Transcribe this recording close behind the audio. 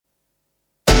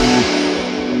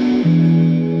What's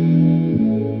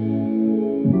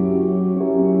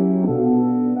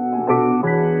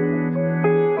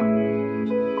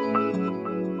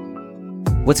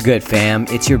good, fam?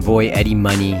 It's your boy Eddie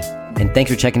Money, and thanks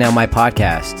for checking out my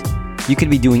podcast. You could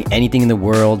be doing anything in the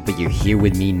world, but you're here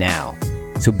with me now.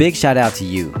 So big shout out to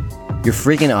you. You're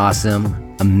freaking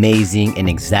awesome, amazing, and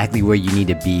exactly where you need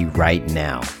to be right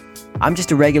now. I'm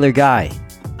just a regular guy,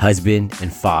 husband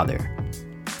and father.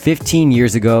 15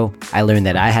 years ago, I learned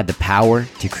that I had the power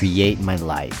to create my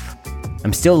life.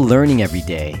 I'm still learning every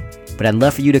day, but I'd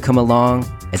love for you to come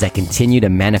along as I continue to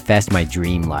manifest my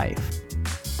dream life.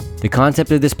 The concept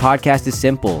of this podcast is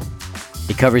simple.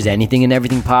 It covers anything and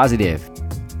everything positive.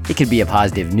 It could be a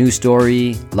positive news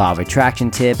story, law of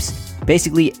attraction tips,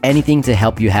 basically anything to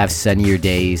help you have sunnier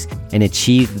days and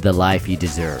achieve the life you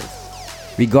deserve.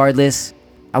 Regardless,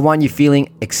 I want you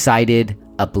feeling excited,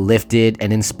 uplifted,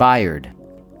 and inspired.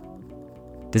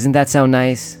 Doesn't that sound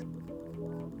nice?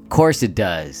 Of course it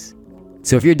does.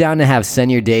 So if you're down to have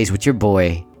sunnier days with your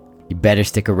boy, you better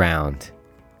stick around.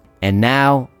 And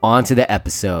now, on to the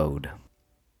episode.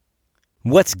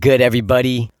 What's good,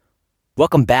 everybody?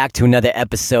 Welcome back to another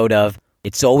episode of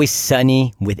It's Always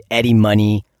Sunny with Eddie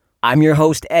Money. I'm your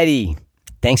host, Eddie.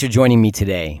 Thanks for joining me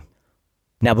today.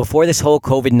 Now, before this whole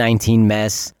COVID-19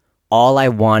 mess, all I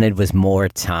wanted was more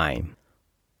time.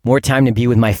 More time to be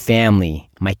with my family,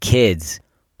 my kids.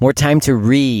 More time to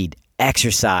read,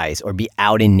 exercise, or be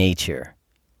out in nature.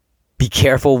 Be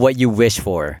careful what you wish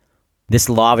for. This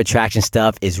law of attraction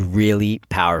stuff is really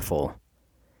powerful.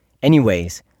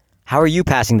 Anyways, how are you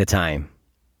passing the time?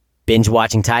 Binge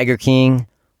watching Tiger King?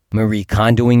 Marie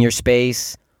Kondoing your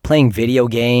space? Playing video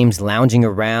games? Lounging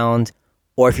around?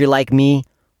 Or if you're like me,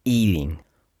 eating?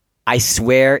 I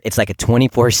swear it's like a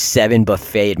 24/7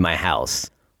 buffet at my house.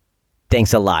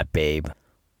 Thanks a lot, babe.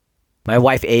 My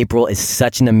wife April is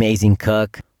such an amazing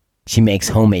cook. She makes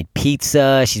homemade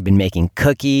pizza. She's been making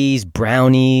cookies,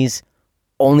 brownies.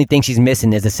 Only thing she's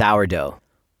missing is the sourdough.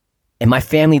 And my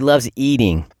family loves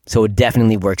eating, so it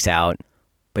definitely works out.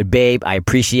 But babe, I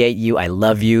appreciate you. I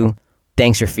love you.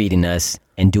 Thanks for feeding us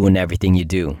and doing everything you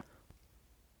do.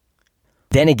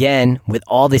 Then again, with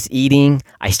all this eating,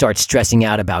 I start stressing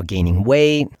out about gaining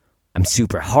weight. I'm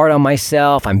super hard on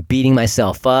myself. I'm beating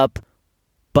myself up.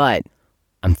 But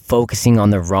I'm focusing on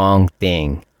the wrong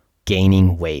thing,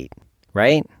 gaining weight,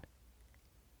 right?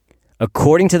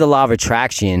 According to the law of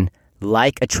attraction,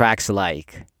 like attracts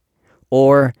like.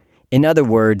 Or, in other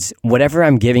words, whatever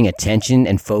I'm giving attention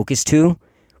and focus to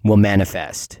will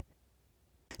manifest.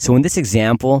 So in this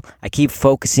example, I keep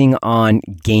focusing on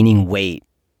gaining weight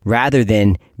rather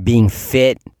than being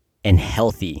fit and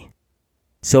healthy.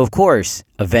 So of course,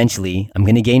 eventually, I'm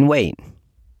going to gain weight.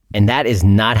 And that is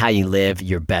not how you live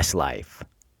your best life.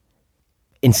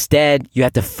 Instead, you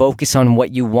have to focus on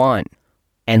what you want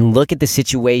and look at the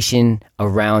situation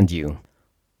around you.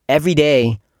 Every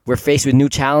day, we're faced with new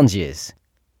challenges.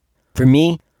 For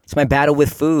me, it's my battle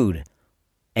with food.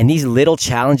 And these little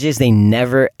challenges, they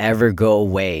never ever go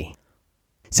away.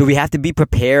 So we have to be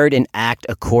prepared and act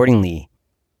accordingly.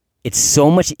 It's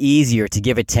so much easier to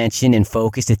give attention and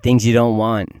focus to things you don't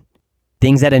want.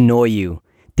 Things that annoy you.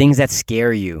 Things that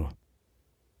scare you.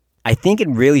 I think it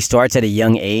really starts at a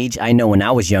young age. I know when I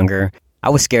was younger,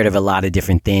 I was scared of a lot of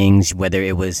different things, whether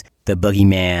it was the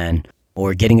boogeyman,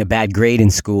 or getting a bad grade in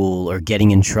school, or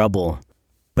getting in trouble.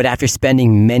 But after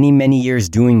spending many, many years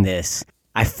doing this,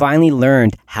 I finally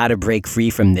learned how to break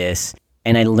free from this,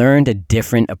 and I learned a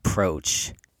different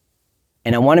approach.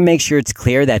 And I want to make sure it's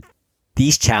clear that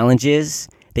these challenges,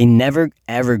 they never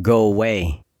ever go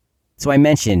away. So I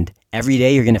mentioned, every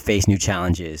day you're going to face new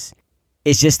challenges.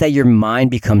 It's just that your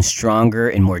mind becomes stronger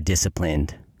and more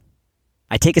disciplined.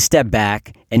 I take a step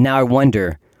back, and now I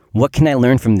wonder, what can I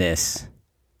learn from this?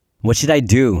 What should I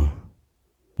do?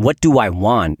 What do I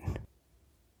want?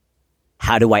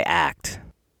 How do I act?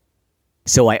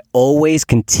 So I always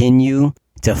continue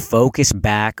to focus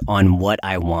back on what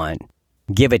I want.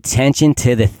 Give attention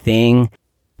to the thing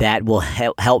that will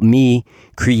help me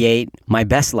create my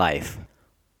best life.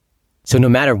 So no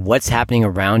matter what's happening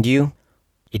around you,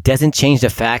 it doesn't change the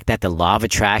fact that the law of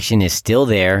attraction is still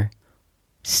there,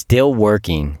 still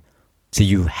working. So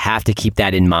you have to keep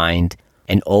that in mind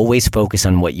and always focus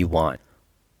on what you want.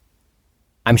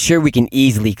 I'm sure we can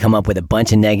easily come up with a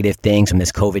bunch of negative things from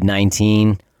this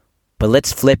COVID-19, but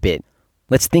let's flip it.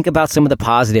 Let's think about some of the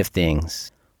positive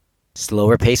things.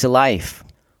 Slower pace of life.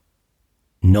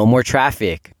 No more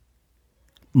traffic.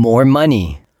 More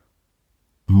money.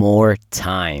 More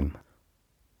time.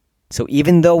 So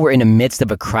even though we're in the midst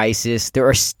of a crisis, there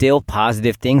are still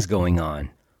positive things going on.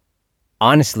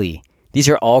 Honestly, these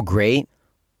are all great,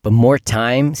 but more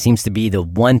time seems to be the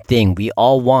one thing we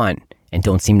all want and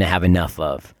don't seem to have enough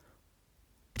of.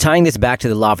 Tying this back to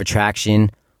the law of attraction,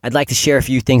 I'd like to share a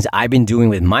few things I've been doing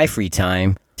with my free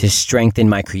time to strengthen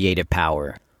my creative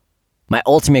power. My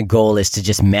ultimate goal is to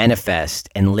just manifest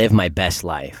and live my best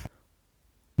life.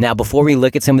 Now, before we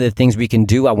look at some of the things we can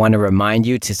do, I want to remind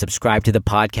you to subscribe to the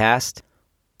podcast,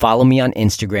 follow me on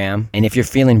Instagram, and if you're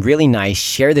feeling really nice,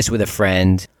 share this with a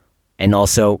friend, and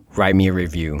also write me a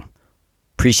review.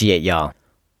 Appreciate y'all.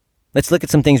 Let's look at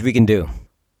some things we can do.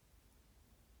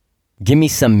 Give me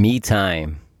some me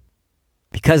time.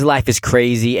 Because life is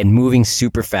crazy and moving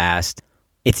super fast,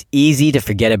 it's easy to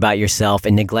forget about yourself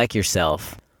and neglect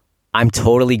yourself. I'm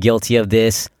totally guilty of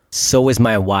this. So is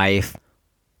my wife.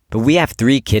 But we have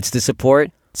 3 kids to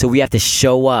support, so we have to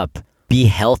show up, be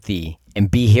healthy, and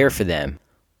be here for them.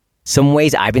 Some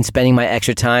ways I've been spending my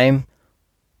extra time: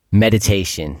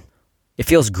 meditation. It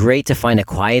feels great to find a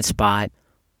quiet spot,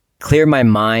 clear my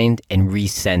mind, and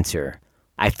recenter.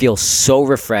 I feel so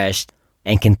refreshed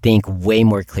and can think way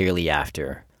more clearly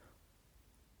after.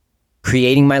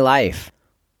 Creating my life.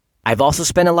 I've also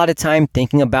spent a lot of time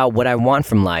thinking about what I want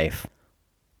from life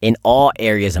in all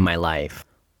areas of my life.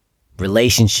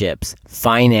 Relationships,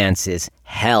 finances,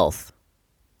 health.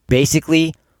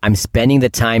 Basically, I'm spending the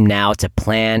time now to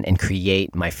plan and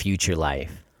create my future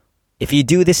life. If you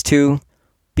do this too,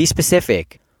 be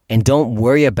specific and don't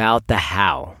worry about the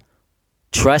how.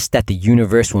 Trust that the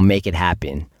universe will make it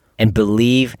happen and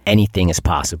believe anything is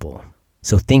possible.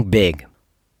 So think big.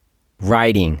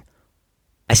 Writing.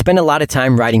 I spend a lot of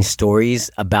time writing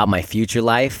stories about my future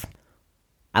life.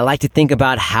 I like to think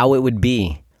about how it would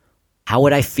be. How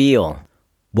would I feel?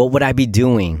 What would I be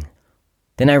doing?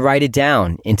 Then I write it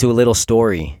down into a little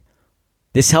story.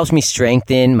 This helps me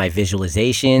strengthen my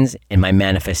visualizations and my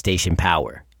manifestation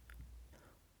power.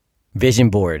 Vision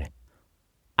board.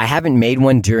 I haven't made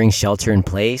one during shelter in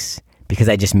place because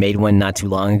I just made one not too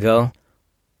long ago.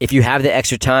 If you have the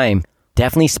extra time,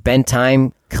 definitely spend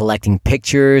time collecting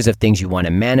pictures of things you want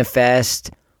to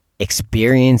manifest,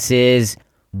 experiences,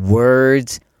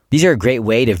 words. These are a great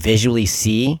way to visually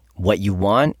see what you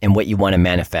want and what you want to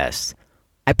manifest.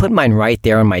 I put mine right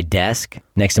there on my desk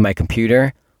next to my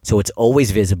computer, so it's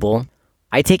always visible.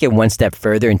 I take it one step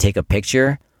further and take a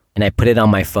picture, and I put it on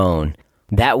my phone.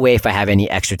 That way, if I have any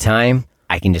extra time,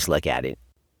 I can just look at it.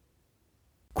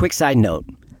 Quick side note.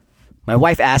 My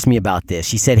wife asked me about this.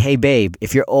 She said, "Hey babe,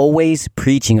 if you're always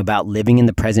preaching about living in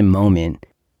the present moment,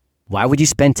 why would you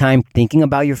spend time thinking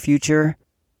about your future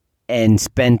and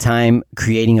spend time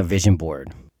creating a vision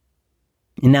board?"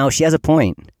 And now she has a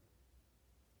point.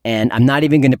 And I'm not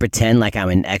even going to pretend like I'm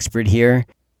an expert here,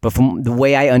 but from the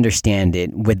way I understand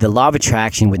it, with the law of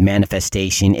attraction, with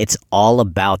manifestation, it's all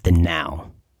about the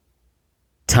now.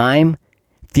 Time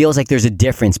feels like there's a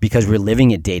difference because we're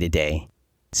living it day to day.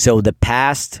 So the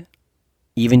past,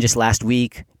 even just last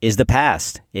week, is the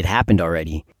past. It happened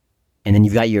already. And then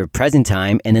you've got your present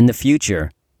time and then the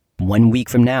future, 1 week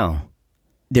from now.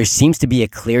 There seems to be a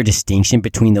clear distinction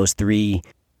between those 3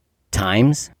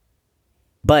 times.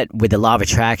 But with the law of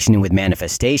attraction and with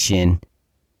manifestation,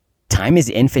 time is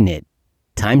infinite.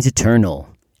 Time's eternal.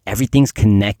 Everything's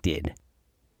connected.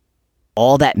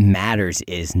 All that matters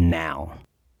is now.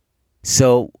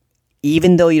 So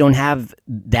even though you don't have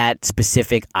that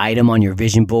specific item on your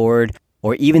vision board,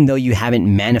 or even though you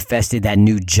haven't manifested that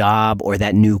new job or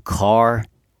that new car,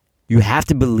 you have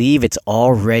to believe it's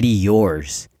already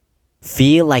yours.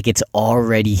 Feel like it's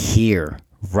already here,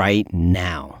 right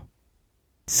now.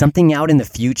 Something out in the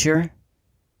future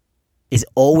is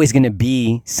always going to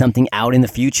be something out in the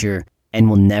future and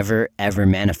will never, ever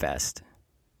manifest.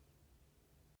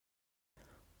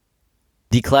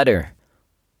 Declutter.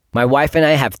 My wife and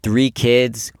I have 3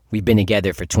 kids. We've been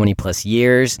together for 20 plus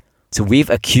years. So we've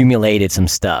accumulated some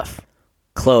stuff.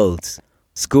 Clothes,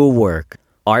 schoolwork,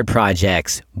 art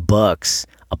projects, books,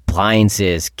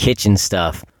 appliances, kitchen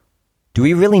stuff. Do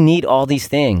we really need all these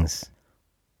things?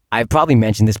 I've probably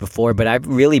mentioned this before, but I've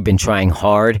really been trying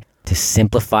hard to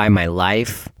simplify my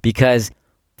life because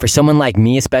for someone like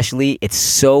me especially, it's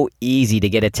so easy to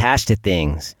get attached to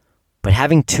things. But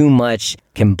having too much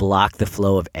can block the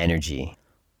flow of energy.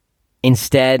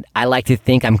 Instead, I like to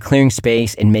think I'm clearing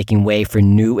space and making way for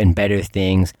new and better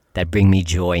things that bring me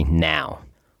joy now.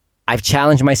 I've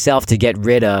challenged myself to get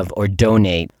rid of or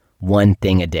donate 1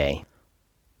 thing a day.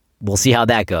 We'll see how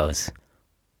that goes.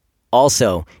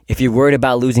 Also, if you're worried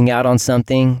about losing out on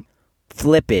something,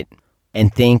 flip it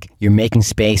and think you're making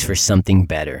space for something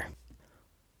better.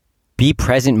 Be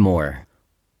present more.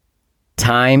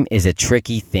 Time is a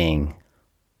tricky thing.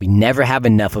 We never have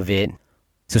enough of it.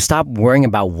 So stop worrying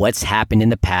about what's happened in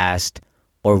the past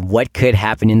or what could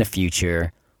happen in the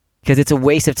future, because it's a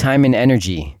waste of time and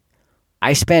energy.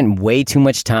 I spent way too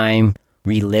much time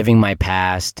reliving my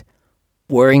past,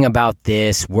 worrying about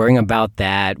this, worrying about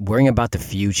that, worrying about the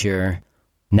future.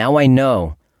 Now I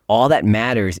know all that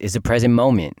matters is the present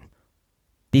moment.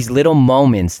 These little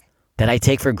moments that I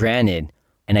take for granted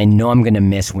and I know I'm going to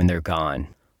miss when they're gone.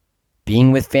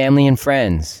 Being with family and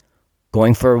friends,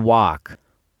 going for a walk,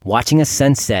 watching a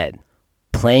sunset,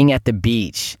 playing at the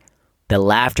beach, the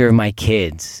laughter of my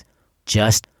kids,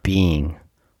 just being.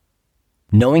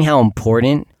 Knowing how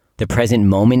important the present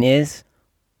moment is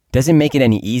doesn't make it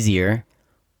any easier.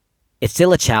 It's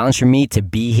still a challenge for me to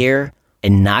be here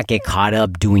and not get caught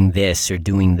up doing this or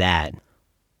doing that.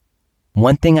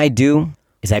 One thing I do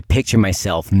is I picture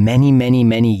myself many, many,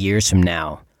 many years from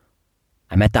now.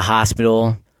 I'm at the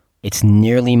hospital. It's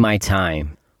nearly my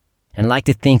time. And I like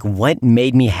to think, what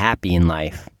made me happy in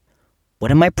life?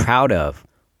 What am I proud of?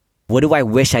 What do I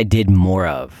wish I did more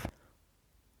of?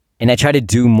 And I try to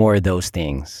do more of those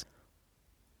things.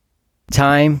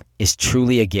 Time is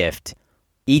truly a gift.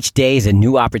 Each day is a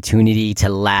new opportunity to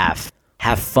laugh,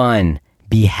 have fun,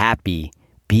 be happy,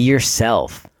 be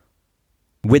yourself.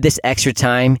 With this extra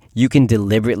time, you can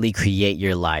deliberately create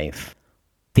your life.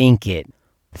 Think it,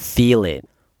 feel it,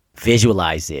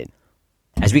 visualize it.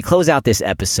 As we close out this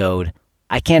episode,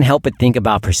 I can't help but think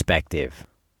about perspective.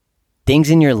 Things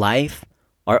in your life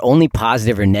are only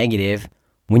positive or negative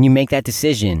when you make that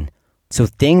decision. So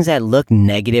things that look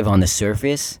negative on the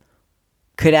surface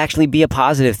could actually be a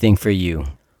positive thing for you.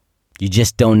 You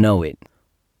just don't know it.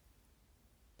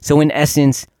 So in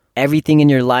essence, everything in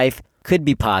your life could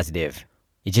be positive.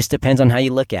 It just depends on how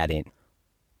you look at it.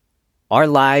 Our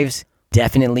lives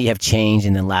definitely have changed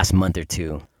in the last month or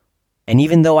two. And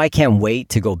even though I can't wait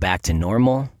to go back to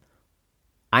normal,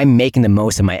 I'm making the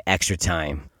most of my extra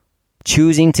time,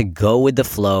 choosing to go with the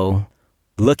flow,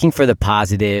 looking for the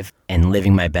positive, and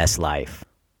living my best life.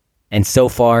 And so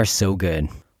far, so good.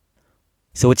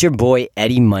 So it's your boy,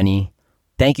 Eddie Money.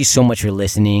 Thank you so much for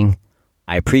listening.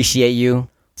 I appreciate you.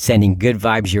 Sending good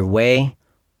vibes your way.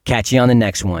 Catch you on the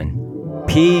next one.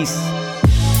 Peace.